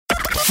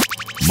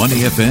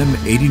Money FM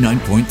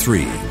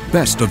 89.3.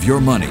 Best of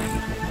your money.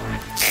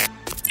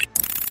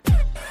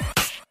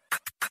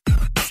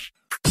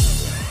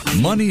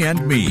 Money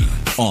and Me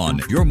on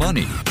Your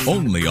Money,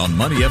 only on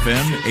Money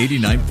FM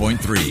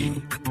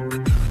 89.3.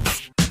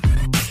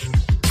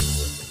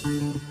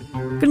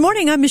 Good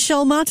morning, I'm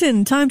Michelle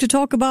Martin. Time to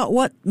talk about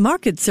what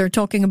markets are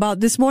talking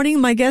about this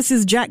morning. My guest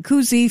is Jack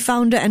Kusi,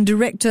 founder and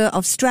director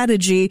of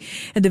strategy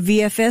at the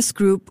VFS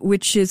Group,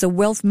 which is a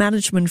wealth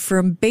management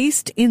firm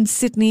based in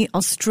Sydney,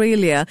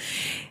 Australia.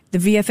 The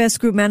VFS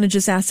Group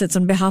manages assets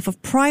on behalf of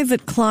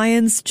private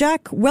clients.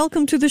 Jack,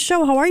 welcome to the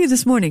show. How are you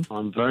this morning?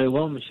 I'm very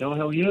well, Michelle.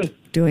 How are you?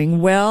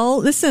 Doing well.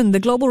 Listen, the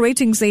global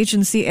ratings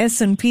agency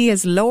S&P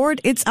has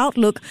lowered its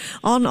outlook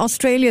on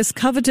Australia's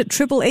coveted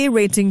AAA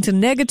rating to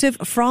negative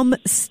from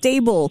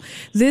stable.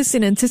 This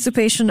in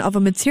anticipation of a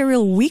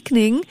material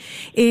weakening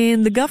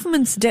in the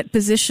government's debt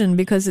position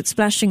because it's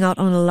splashing out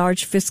on a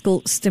large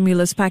fiscal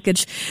stimulus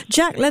package.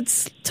 Jack,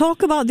 let's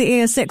talk about the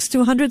ASX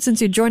 200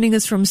 since you're joining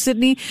us from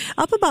Sydney.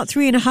 Up about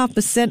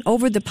 3.5%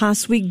 over the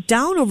past week,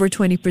 down over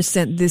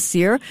 20% this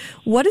year.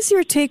 What is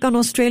your take on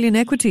Australian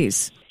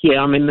equities?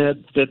 Yeah, I mean,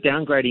 the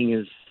downgrading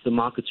is, the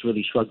market's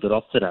really shrugged it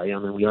off today. I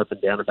mean, we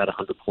opened down about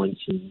 100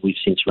 points and we've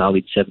since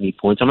rallied 70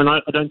 points. I mean, I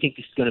don't think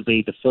this is going to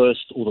be the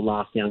first or the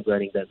last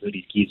downgrading that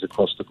Moody's gives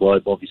across the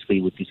globe, obviously,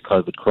 with this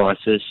COVID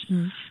crisis.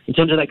 In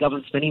terms of that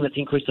government spending, that's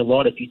increased a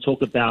lot. If you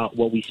talk about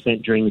what we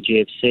spent during the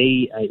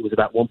GFC, it was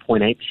about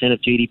 1.8%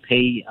 of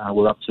GDP.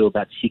 We're up to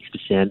about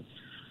 6%.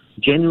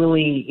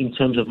 Generally, in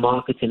terms of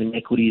markets and in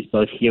equities,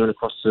 both here and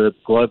across the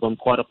globe, I'm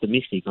quite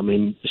optimistic. I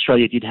mean,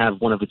 Australia did have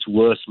one of its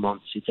worst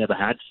months it's ever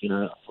had,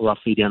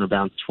 roughly down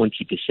about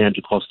 20%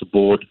 across the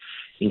board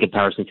in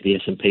comparison to the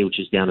S&P, which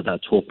is down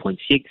about 12.6.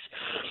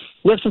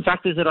 We have some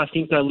factors that I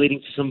think are leading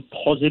to some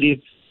positive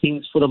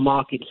things for the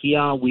market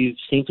here. We've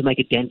seemed to make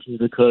a dent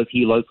into the curve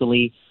here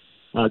locally.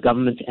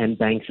 Government and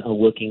banks are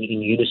working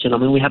in unison. I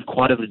mean, we have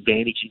quite an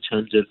advantage in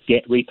terms of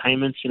debt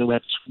repayments. We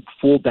have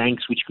 4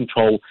 banks which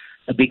control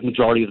a big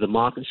majority of the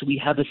market. So we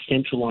have a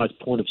centralised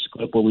point of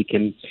scope where we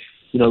can,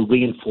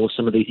 reinforce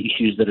some of these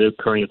issues that are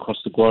occurring across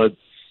the globe.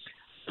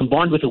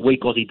 Combined with a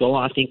weak Aussie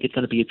dollar, I think it's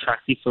going to be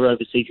attractive for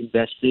overseas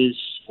investors.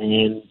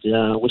 And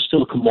we're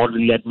still a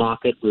commodity-led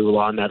market. We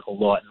rely on that a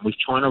lot. And with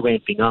China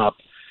ramping up,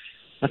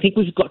 I think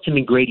we've got some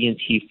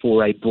ingredients here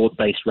for a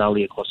broad-based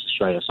rally across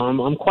Australia. So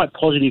I'm quite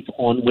positive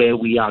on where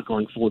we are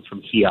going forward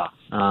from here.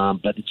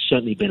 But it's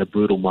certainly been a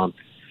brutal month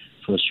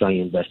for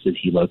Australian investors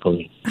here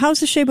locally. How's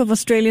the shape of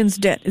Australians'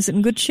 debt? Is it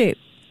in good shape?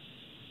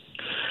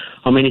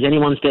 I mean, is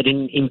anyone's debt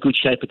in good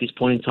shape at this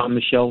point in time,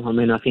 Michelle? I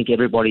mean, I think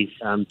everybody's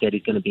debt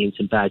is going to be in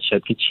some bad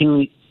shape,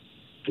 continually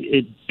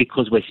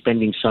because we're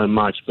spending so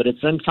much. But it's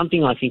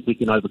something I think we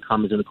can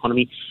overcome as an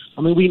economy.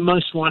 I mean, we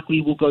most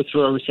likely will go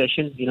through a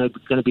recession. It's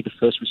going to be the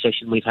first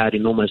recession we've had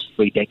in almost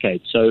 3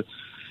 decades. So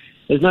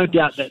there's no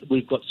doubt that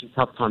we've got some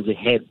tough times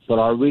ahead, but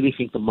I really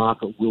think the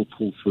market will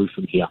pull through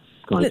from here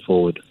going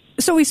forward.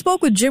 So we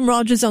spoke with Jim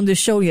Rogers on the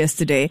show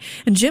yesterday,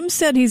 and Jim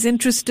said he's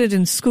interested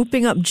in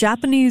scooping up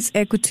Japanese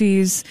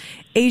equities,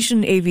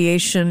 Asian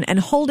aviation, and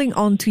holding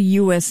on to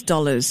US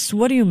dollars.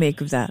 What do you make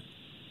of that?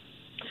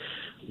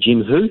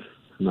 Jim who?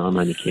 No, I'm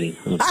only kidding.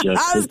 I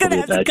was going to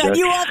have to cut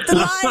you off the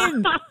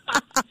line.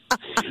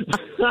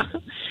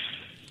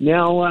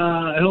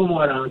 Now, who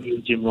might argue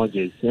with Jim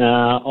Rogers?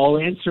 I'll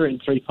answer it in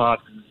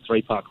 3-part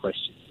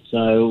question.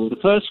 So the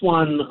first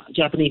one,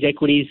 Japanese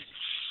equities.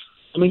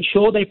 I mean,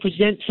 sure, they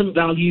present some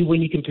value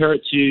when you compare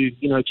it to,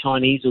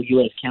 Chinese or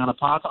US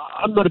counterparts.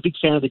 I'm not a big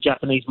fan of the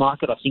Japanese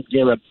market. I think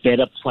there are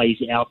better plays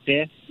out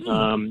there.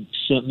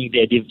 Certainly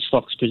their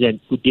stocks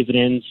present good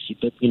dividends,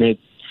 but, do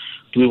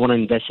we want to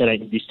invest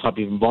in this type of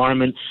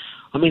environment?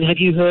 I mean, have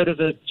you heard of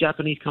a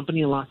Japanese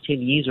company in the last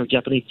 10 years or a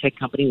Japanese tech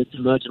company that's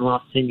emerged in the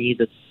last 10 years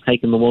that's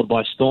taken the world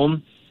by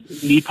storm?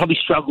 You'd probably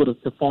struggle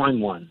to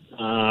find one.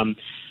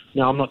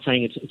 Now, I'm not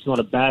saying it's not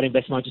a bad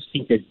investment. I just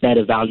think there's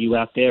better value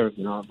out there.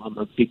 I'm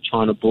a big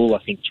China bull.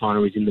 I think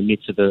China is in the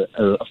midst of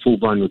a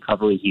full-blown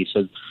recovery here.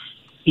 So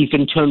if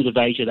in terms of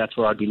Asia, that's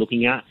where I'd be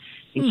looking at.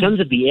 In terms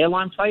of the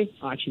airline play,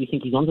 I actually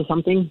think he's onto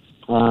something.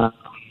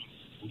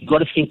 You've got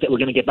to think that we're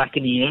going to get back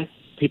in the air.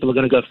 People are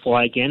going to go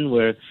fly again,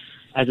 where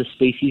as a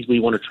species we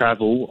want to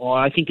travel.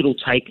 I think it'll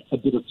take a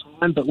bit of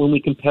time, but when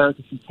we compare it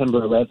to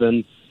September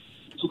 11,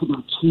 it took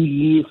about 2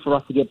 years for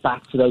us to get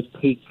back to those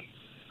peak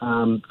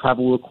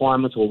travel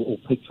requirements or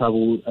peak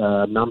travel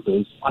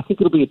numbers. I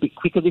think it'll be a bit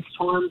quicker this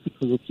time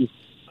because it's just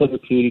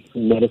therapeutics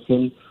and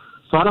medicine.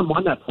 So I don't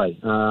mind that play.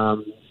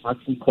 I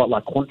actually quite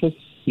like Qantas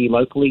here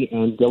locally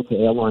and Delta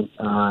Airlines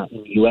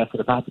in the US.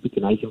 And if I had to pick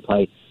an Asian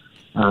play,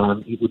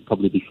 it would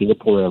probably be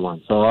Singapore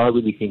Airlines. So I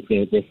really think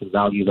there's some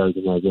value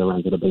in those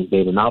airlines that have been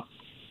beaten up.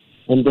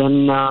 And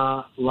then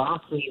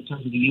lastly, in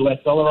terms of the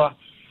US dollar,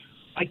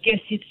 I guess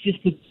it's just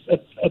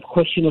a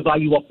question of are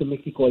you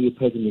optimistic or are you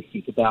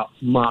pessimistic about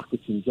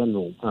markets in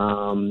general.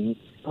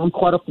 I'm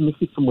quite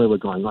optimistic from where we're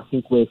going. I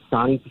think we're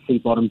starting to see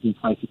bottoms in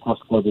place across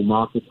global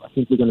markets. I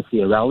think we're going to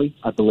see a rally.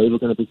 I believe we're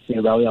going to see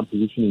a rally. I'm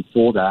positioning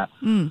for that.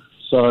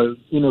 So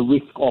in a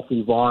risk-off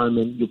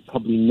environment, you're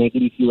probably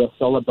negative US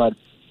dollar, but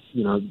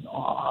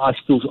I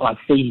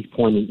see his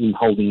point in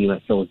holding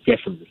US dollars,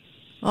 definitely.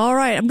 All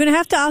right. I'm going to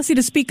have to ask you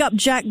to speak up,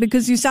 Jack,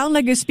 because you sound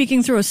like you're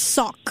speaking through a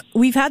sock.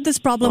 We've had this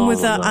problem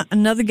with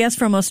another guest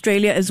from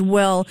Australia as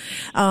well,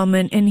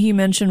 and he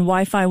mentioned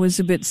Wi-Fi was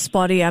a bit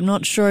spotty. I'm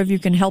not sure if you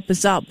can help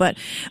us out, but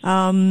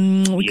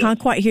we can't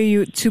quite hear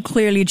you too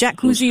clearly. Jack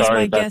Huzi is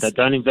my guest. That.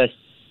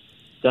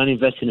 Don't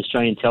invest in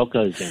Australian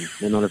telcos then.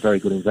 They're not a very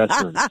good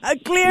investment.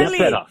 Clearly.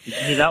 That's better. You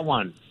can hear that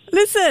one.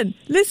 Listen,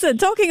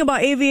 talking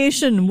about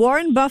aviation,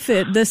 Warren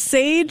Buffett, the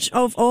sage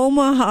of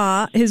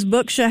Omaha, his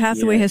Berkshire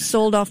Hathaway has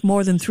sold off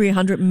more than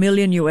 $300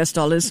 million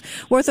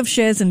worth of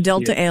shares in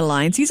Delta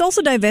Airlines. He's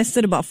also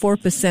divested about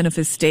 4% of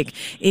his stake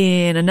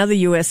in another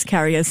U.S.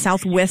 carrier,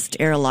 Southwest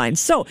Airlines.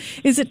 So,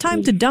 is it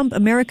time to dump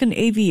American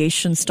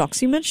aviation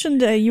stocks? You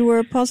mentioned you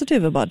were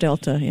positive about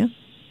Delta, yeah?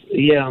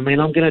 Yeah, I'm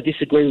going to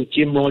disagree with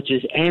Jim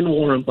Rogers and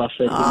Warren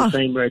Buffett in the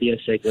same radio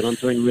segment. I'm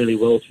doing really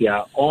well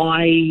here.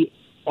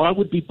 I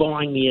would be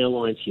buying the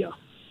airlines here.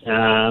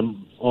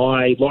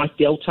 I like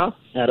Delta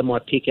out of my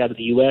pick out of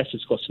the US.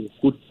 It's got some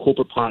good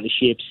corporate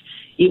partnerships.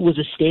 It was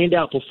a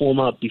standout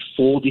performer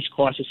before this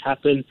crisis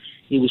happened.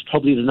 It was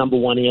probably the number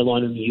one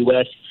airline in the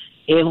US.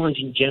 Airlines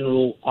in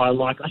general, I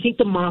like. I think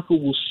the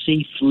market will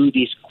see through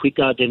this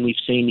quicker than we've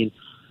seen in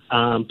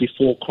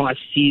before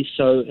crises.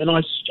 And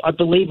I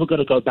believe we're going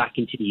to go back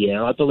into the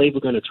air. I believe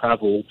we're going to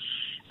travel.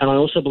 And I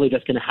also believe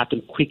that's going to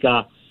happen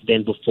quicker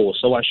than before.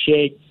 So I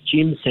share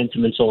Jim's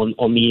sentiments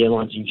on the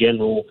airlines in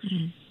general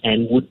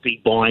and would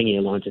be buying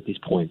airlines at this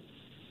point.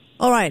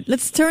 All right,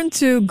 let's turn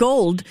to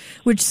gold,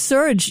 which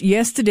surged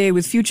yesterday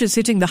with futures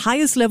hitting the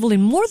highest level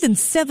in more than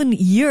 7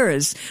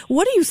 years.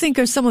 What do you think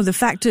are some of the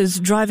factors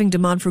driving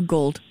demand for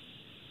gold?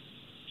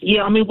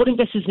 Yeah, what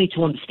investors need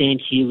to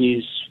understand here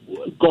is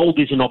gold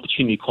is an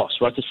opportunity cost,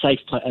 right? It's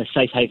a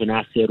safe haven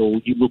asset, or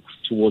you look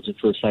towards it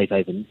for a safe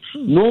haven.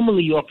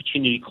 Normally, your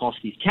opportunity cost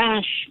is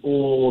cash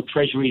or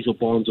treasuries or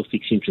bonds or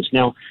fixed interest.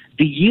 Now,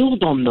 the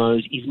yield on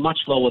those is much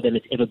lower than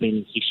it's ever been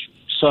in history.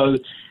 So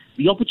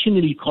the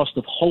opportunity cost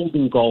of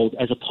holding gold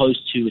as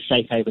opposed to a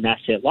safe haven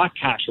asset like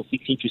cash or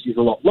fixed interest is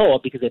a lot lower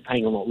because they're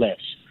paying a lot less.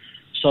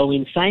 So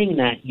in saying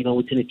that,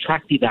 it's an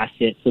attractive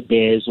asset for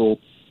bears or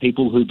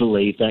people who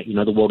believe that,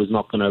 the world is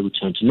not going to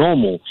return to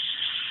normal.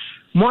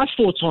 My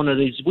thoughts on it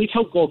is we've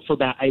held gold for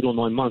about 8 or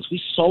 9 months.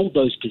 We sold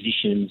those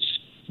positions,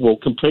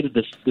 completed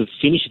the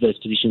finish of those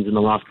positions in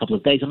the last couple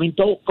of days.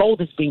 Gold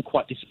has been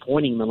quite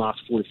disappointing in the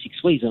last 4 to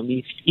 6 weeks.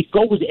 If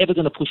gold was ever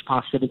going to push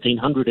past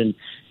 1,700 and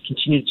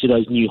continue to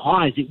those new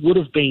highs, it would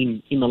have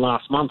been in the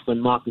last month when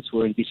markets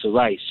were in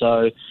disarray.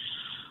 So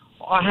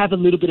I have a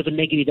little bit of a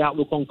negative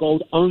outlook on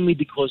gold only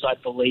because I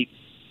believe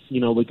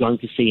we're going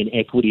to see an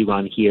equity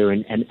run here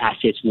and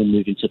assets will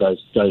move into those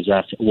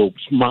assets.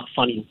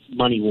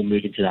 Money will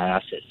move into that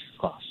asset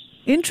class.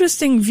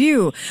 Interesting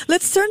view.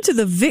 Let's turn to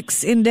the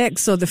VIX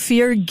index or the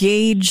fear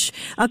gauge.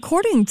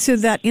 According to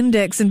that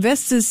index,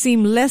 investors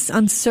seem less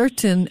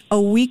uncertain a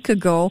week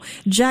ago.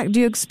 Jack, do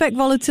you expect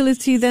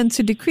volatility then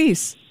to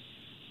decrease?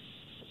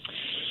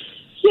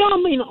 Yeah,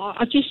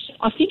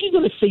 I think you're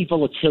going to see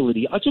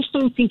volatility. I just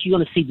don't think you're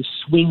going to see the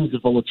swings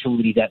of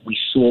volatility that we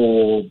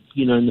saw,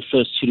 in the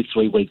first 2 to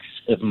 3 weeks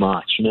of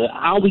March.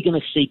 Are we going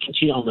to see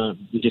continue?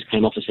 We just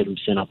came off a 7%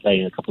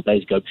 update a couple of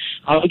days ago.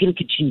 Are we going to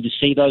continue to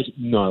see those?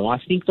 No. I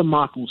think the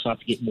market will start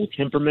to get more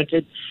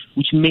temperamented,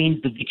 which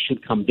means the VIX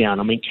should come down.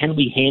 Can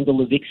we handle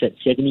the VIX at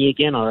 70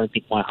 again? I don't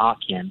think my heart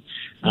can.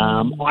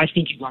 I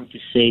think you're going to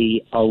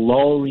see a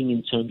lowering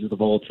in terms of the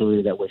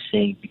volatility that we're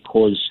seeing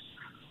because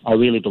I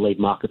really believe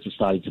markets are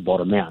starting to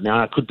bottom out.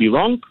 Now, I could be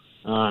wrong.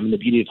 The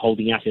beauty of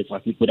holding assets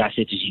like liquid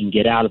assets is you can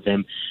get out of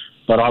them.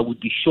 But I would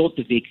be short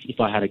the VIX if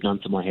I had a gun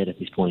to my head at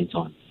this point in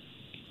time.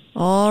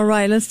 All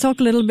right, let's talk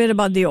a little bit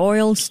about the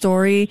oil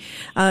story.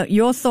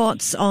 Your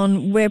thoughts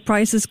on where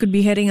prices could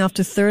be heading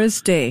after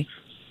Thursday?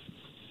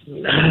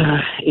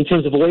 In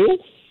terms of oil?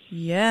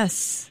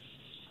 Yes.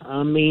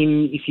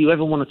 If you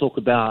ever want to talk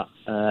about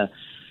a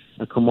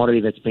commodity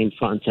that's been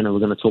front and center, we're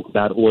going to talk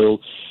about oil.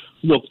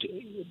 Look,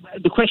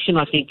 the question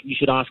I think you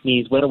should ask me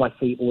is where do I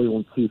see oil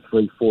in 2,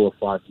 3, 4 or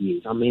 5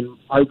 years?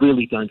 I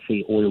really don't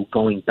see oil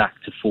going back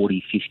to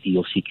 40, 50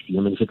 or 60.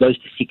 If it goes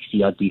to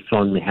 60, I'd be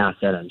throwing the house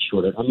out and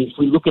short it. If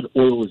we look at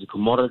oil as a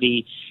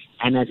commodity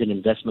and as an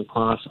investment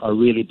class, I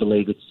really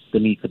believe it's the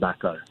new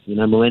tobacco.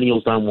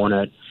 Millennials don't want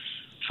it.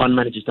 Fund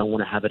managers don't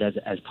want to have it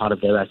as part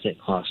of their asset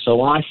class.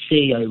 So I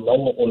see a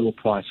lower oil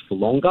price for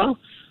longer,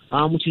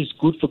 which is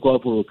good for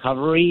global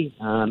recovery,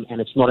 and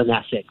it's not an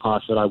asset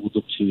class that I would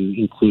look to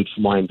include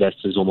for my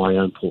investors or my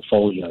own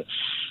portfolio.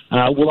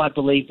 Will I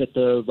believe that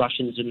the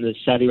Russians and the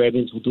Saudi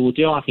Arabians will do a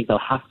deal? I think they'll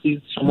have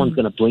to. Someone's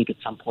going to blink at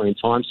some point in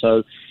time.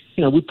 So,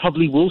 we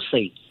probably will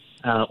see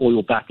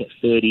oil back at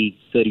 30,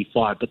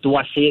 35. But do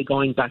I see it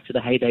going back to the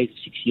heydays of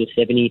 60 or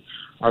 70?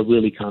 I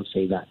really can't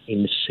see that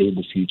in the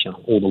foreseeable future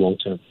or the long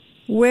term.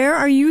 Where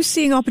are you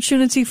seeing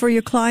opportunity for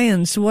your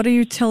clients? What are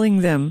you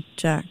telling them,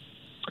 Jack?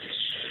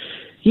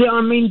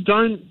 Yeah,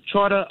 don't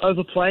try to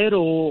overplay it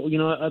or,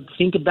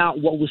 think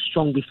about what was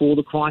strong before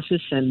the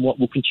crisis and what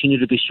will continue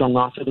to be strong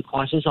after the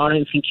crisis. I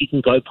don't think you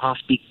can go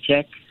past big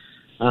tech.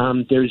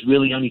 There is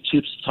really only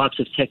two types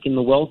of tech in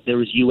the world.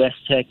 There is US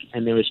tech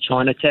and there is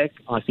China tech.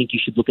 I think you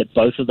should look at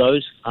both of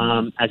those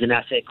as an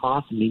asset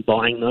class and be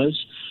buying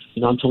those.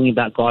 You know, I'm talking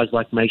about guys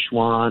like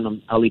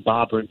Meituan,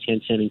 Alibaba and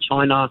Tencent in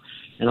China,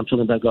 and I'm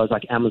talking about guys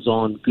like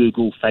Amazon,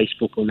 Google,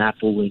 Facebook and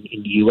Apple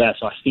in the US.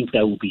 I think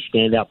they will be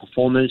standout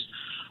performers.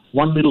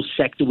 One little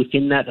sector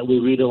within that we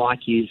really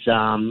like is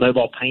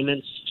mobile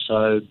payments.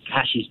 So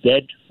cash is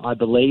dead, I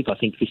believe. I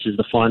think this is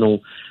the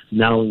final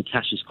nail in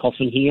Cash's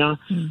coffin here.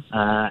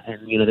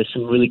 And, you know, there's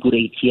some really good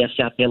ETFs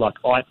out there like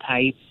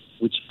iPay,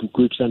 which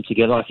groups them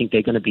together. I think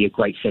they're going to be a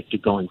great sector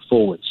going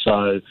forward.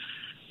 So,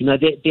 you know,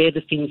 they're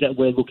the things that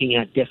we're looking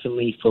at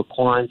definitely for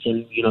clients.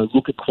 And, you know,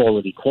 look at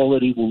quality.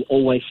 Quality will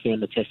always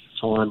stand the test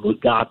of time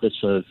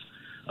regardless of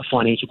a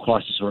financial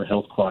crisis or a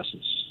health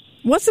crisis.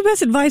 What's the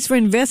best advice for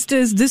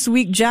investors this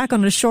week, Jack,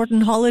 on a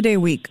shortened holiday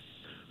week?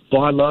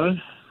 Buy low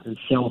and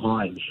sell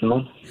high,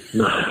 Michelle.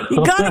 No.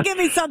 You got to give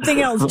me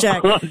something else,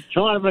 Jack. Look,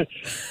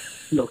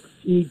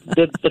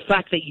 the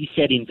fact that you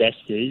said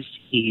investors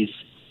is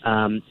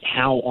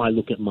how I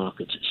look at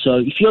markets. So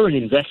if you're an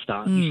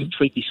investor, you should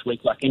treat this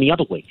week like any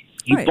other week.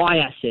 You buy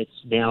assets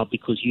now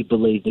because you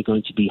believe they're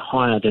going to be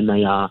higher than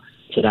they are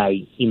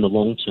today in the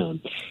long term.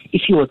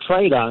 If you're a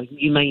trader,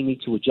 you may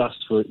need to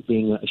adjust for it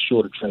being a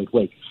shorter trade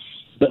week.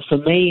 But for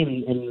me,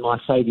 and I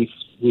say this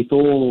with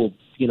all,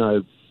 you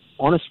know,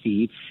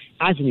 honesty,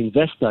 as an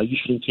investor, you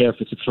shouldn't care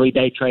if it's a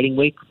 3-day trading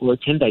week or a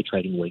 10-day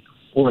trading week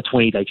or a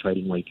 20-day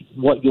trading week.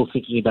 What you're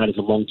thinking about is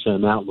a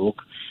long-term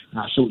outlook,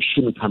 so it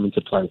shouldn't come into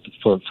play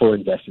for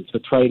investors. For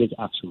traders,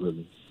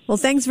 absolutely. Well,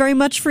 thanks very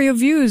much for your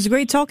views.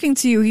 Great talking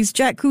to you. He's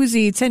Jack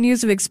Kuzi, 10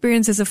 years of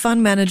experience as a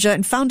fund manager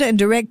and founder and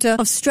director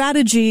of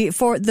strategy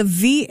for the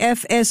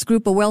VFS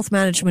Group, a wealth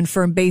management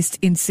firm based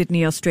in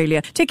Sydney,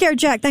 Australia. Take care,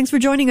 Jack. Thanks for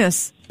joining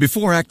us.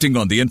 Before acting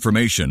on the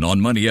information on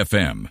Money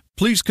FM,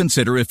 please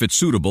consider if it's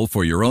suitable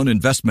for your own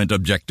investment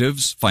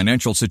objectives,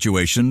 financial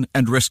situation,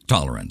 and risk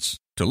tolerance.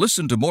 To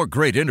listen to more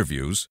great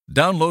interviews,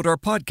 download our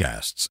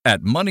podcasts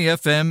at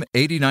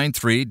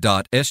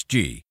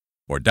moneyfm893.sg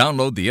or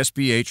download the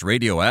SPH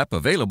radio app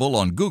available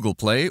on Google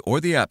Play or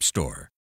the App Store.